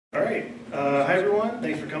All right, hi everyone,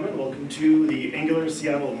 thanks for coming. Welcome to the Angular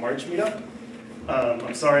Seattle March meetup.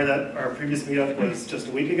 I'm sorry that our previous meetup was just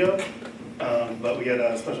a week ago, but we had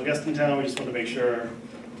a special guest in town. We just wanted to make sure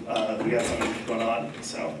that we had something going on.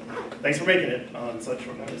 So thanks for making it on such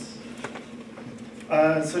short notice.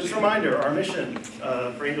 So just a reminder, our mission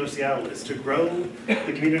for Angular Seattle is to grow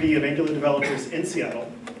the community of Angular developers in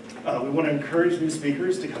Seattle. We want to encourage new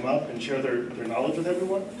speakers to come up and share their knowledge with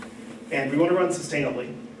everyone. And we want to run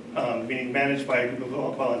sustainably. Meaning managed by a group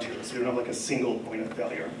of volunteers. So we don't have like a single point of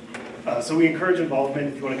failure. So we encourage involvement.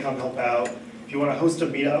 If you want to come help out, if you want to host a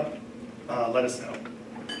meetup, let us know.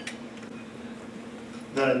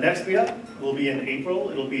 The next meetup will be in April.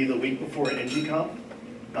 It'll be the week before ngConf.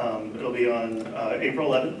 It'll be on April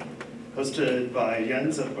 11th, hosted by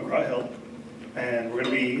Jens at McGraw-Hill. And we're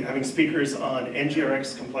going to be having speakers on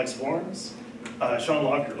NGRX complex forms. Sean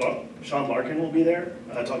Larkin will be there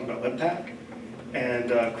talking about Webpack.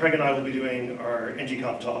 And Craig and I will be doing our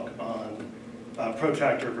ngConf talk on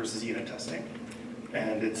protractor versus unit testing.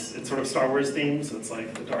 And it's sort of Star Wars themed, so it's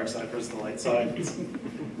like the dark side versus the light side. It's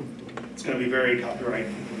going to be very copyright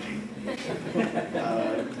infringing.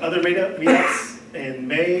 Other meetups in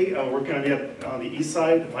May, we're going to be up on the east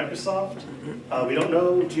side of Microsoft. We don't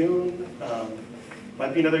know, June,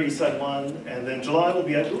 might be another east side one. And then July we'll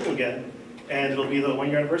be at Google again, and it'll be the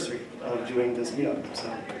 1-year anniversary of doing this meetup.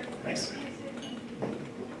 So, nice.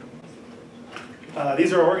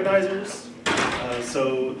 These are organizers.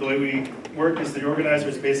 So the way we work is the organizer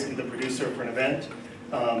is basically the producer for an event.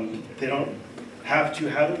 They don't have to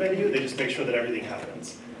have a venue, they just make sure that everything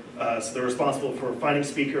happens. So they're responsible for finding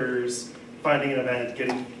speakers, finding an event,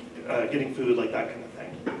 getting food, like that kind of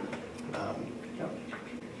thing. Yeah.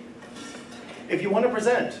 If you want to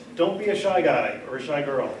present, don't be a shy guy or a shy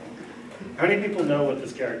girl. How many people know what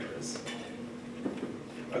this character is?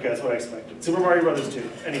 Okay, that's what I expected. Super Mario Brothers 2.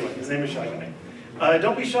 Anyway, his name is Shy Guy.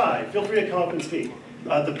 Don't be shy. Feel free to come up and speak.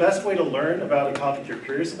 The best way to learn about a topic you're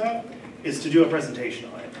curious about is to do a presentation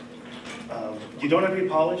on it. You don't have to be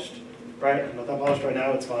polished, right? I'm not that polished right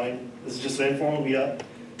now, it's fine. This is just an informal meetup.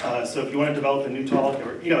 So if you want to develop a new talk,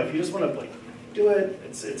 or if you just want to do it,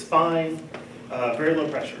 it's fine. Very low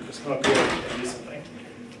pressure. Just come up here and do something.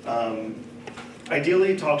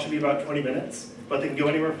 Ideally, talk should be about 20 minutes, but they can go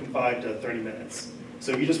anywhere from 5 to 30 minutes.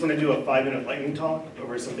 So if you just want to do a 5-minute lightning talk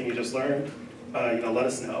over something you just learned, let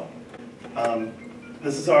us know.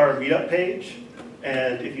 This is our meetup page,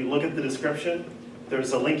 and if you look at the description,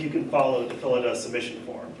 there's a link you can follow to fill out a submission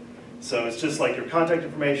form. So it's just like your contact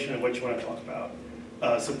information and what you want to talk about.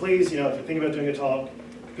 So please, if you're thinking about doing a talk,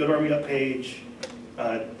 go to our meetup page,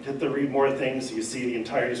 hit the read more things so you see the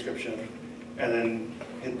entire description, and then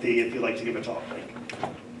hit the if you'd like to give a talk link.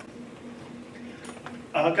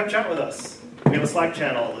 Come chat with us. We have a Slack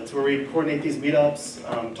channel. It's where we coordinate these meetups,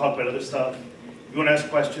 talk about other stuff. If you want to ask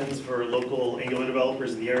questions for local Angular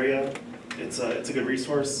developers in the area, it's a good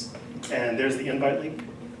resource. And there's the invite link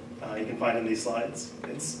you can find in these slides.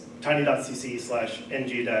 It's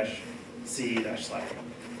tiny.cc/ng-c-slack.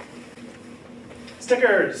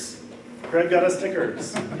 Stickers! Craig got us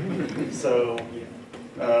stickers. So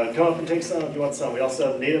come up and take some if you want some. We also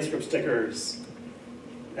have NativeScript stickers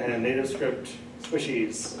and NativeScript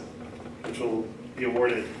squishies, which will be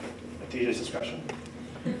awarded at TJ's discretion.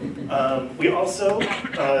 We also,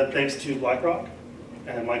 thanks to BlackRock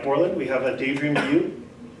and Mike Moreland, we have a Daydream View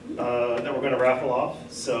that we're going to raffle off.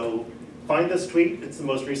 So find this tweet, it's the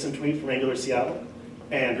most recent tweet from Angular Seattle,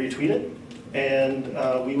 and retweet it, and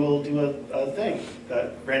we will do a thing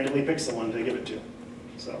that randomly picks someone to give it to.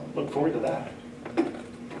 So look forward to that.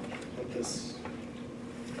 Put this.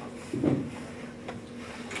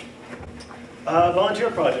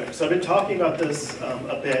 Volunteer project. So I've been talking about this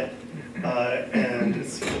a bit, and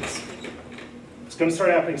it's going to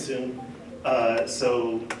start happening soon.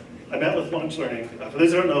 So I met with Launch Learning. For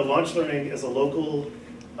those who don't know, Launch Learning is a local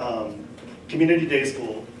community day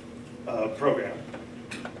school program.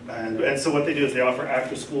 And so what they do is they offer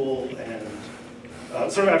after school and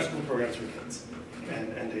sort of after school programs for kids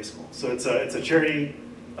and day school. So it's a charity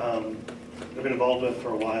they've been involved with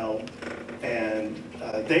for a while, and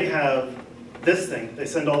they have this thing. They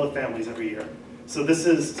send all the families every year. So this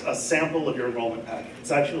is a sample of your enrollment packet.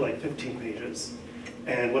 It's actually like 15 pages.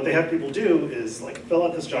 And what they have people do is fill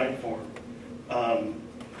out this giant form.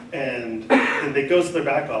 And then it goes to their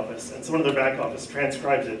back office, and someone in their back office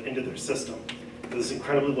transcribes it into their system. This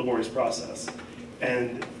incredibly laborious process.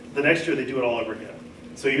 And the next year they do it all over again.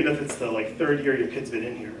 So even if it's the 3rd year your kid's been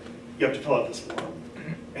in here, you have to fill out this form.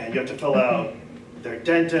 And you have to fill out their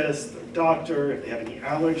dentist, their doctor, if they have any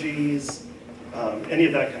allergies, any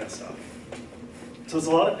of that kind of stuff. So it's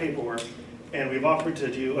a lot of paperwork, and we've offered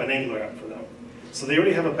to do an Angular app for them. So they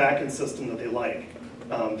already have a backend system that they like,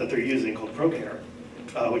 that they're using called Procare,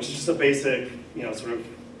 which is just a basic, sort of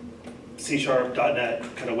C# .NET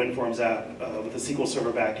kind of WinForms app with a SQL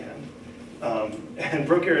Server backend. And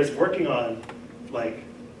Procare is working on like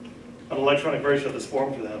an electronic version of this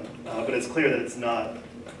form for them, but it's clear that it's not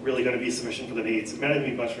really going to be sufficient for the needs. It might not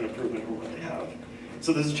be much of an improvement over what they have.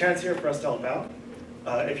 So there's a chance here for us to help out.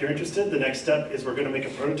 If you're interested, the next step is we're going to make a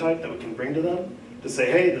prototype that we can bring to them to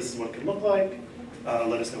say, hey, this is what it can look like.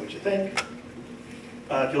 Let us know what you think.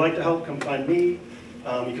 If you'd like to help, come find me.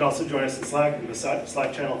 You can also join us in Slack. We have a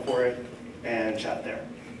Slack channel for it and chat there.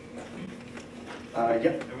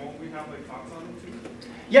 Yep. And won't we have like talks on it too?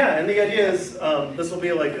 Yeah, and the idea is this will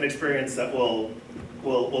be like an experience that we'll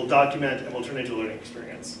document and we'll turn into a learning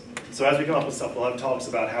experience. So as we come up with stuff, we'll have talks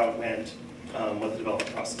about how it went, what the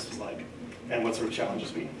development process was like, and what sort of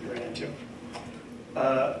challenges we ran into.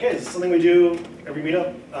 Okay, this is something we do every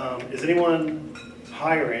meetup. Is anyone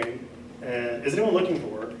hiring? And is anyone looking for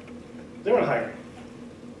work? Is anyone hiring?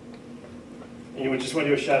 And you would just want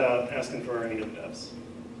to do a shout out asking for any of the devs.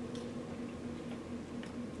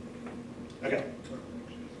 Okay.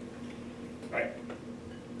 All right.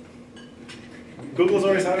 Google's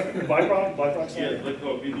always hiring. BlackRock's hiring. Yes,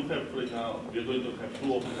 BlackRock. We do have right now. We're going to have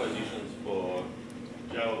 2 open positions for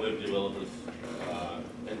Java web developers,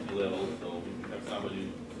 entry level. So we can have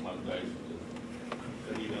somebody, smart guys,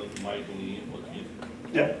 who can email Mike or me or Keith.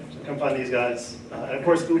 Yeah, so come find these guys. And of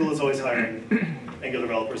course, Google is always hiring Angular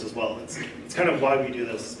developers as well. It's kind of why we do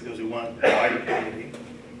this, because we want a wider community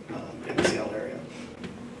in the Seattle area.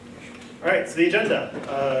 All right, so the agenda.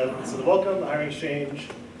 So the welcome, the hiring exchange.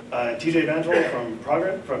 TJ Vantel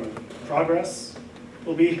from Progress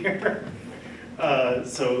will be here.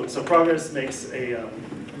 So Progress makes a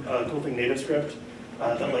cool thing, native script,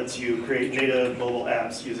 that lets you create native mobile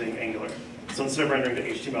apps using Angular. So instead of rendering to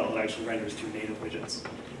HTML, it actually renders to native widgets.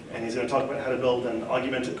 And he's going to talk about how to build an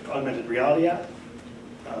augmented reality app.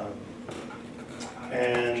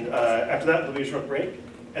 After that, there'll be a short break.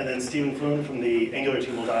 And then Stephen Flynn from the Angular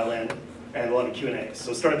team will dial in, and we'll have a Q&A.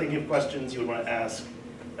 So start thinking of questions you would want to ask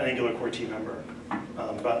an Angular core team member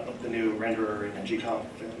about the new renderer and ngConf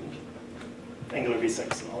and Angular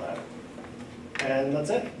v6 and all that. And that's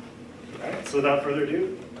it. All right, so without further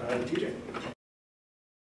ado, TJ.